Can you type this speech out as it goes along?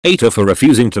AITA for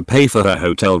refusing to pay for her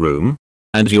hotel room.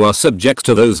 And you are subject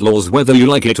to those laws whether you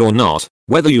like it or not,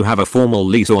 whether you have a formal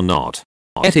lease or not.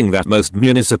 Getting that most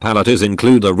municipalities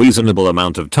include a reasonable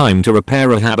amount of time to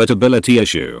repair a habitability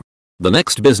issue. The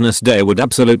next business day would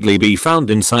absolutely be found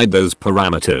inside those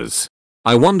parameters.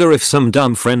 I wonder if some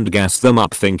dumb friend gassed them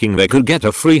up thinking they could get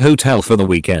a free hotel for the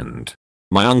weekend.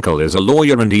 My uncle is a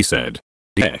lawyer and he said,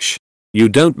 "Desh. You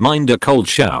don't mind a cold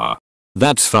shower.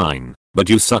 That's fine, but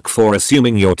you suck for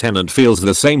assuming your tenant feels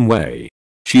the same way.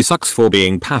 She sucks for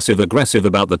being passive aggressive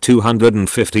about the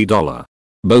 $250.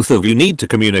 Both of you need to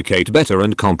communicate better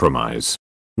and compromise.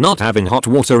 Not having hot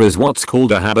water is what's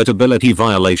called a habitability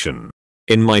violation.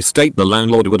 In my state the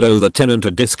landlord would owe the tenant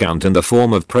a discount in the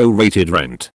form of prorated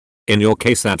rent. In your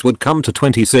case that would come to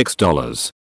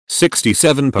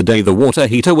 $26.67 per day. The water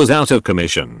heater was out of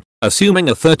commission, assuming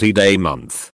a 30-day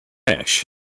month.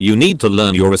 You need to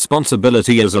learn your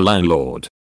responsibility as a landlord.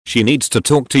 She needs to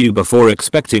talk to you before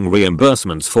expecting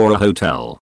reimbursements for a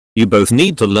hotel. You both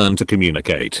need to learn to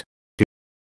communicate.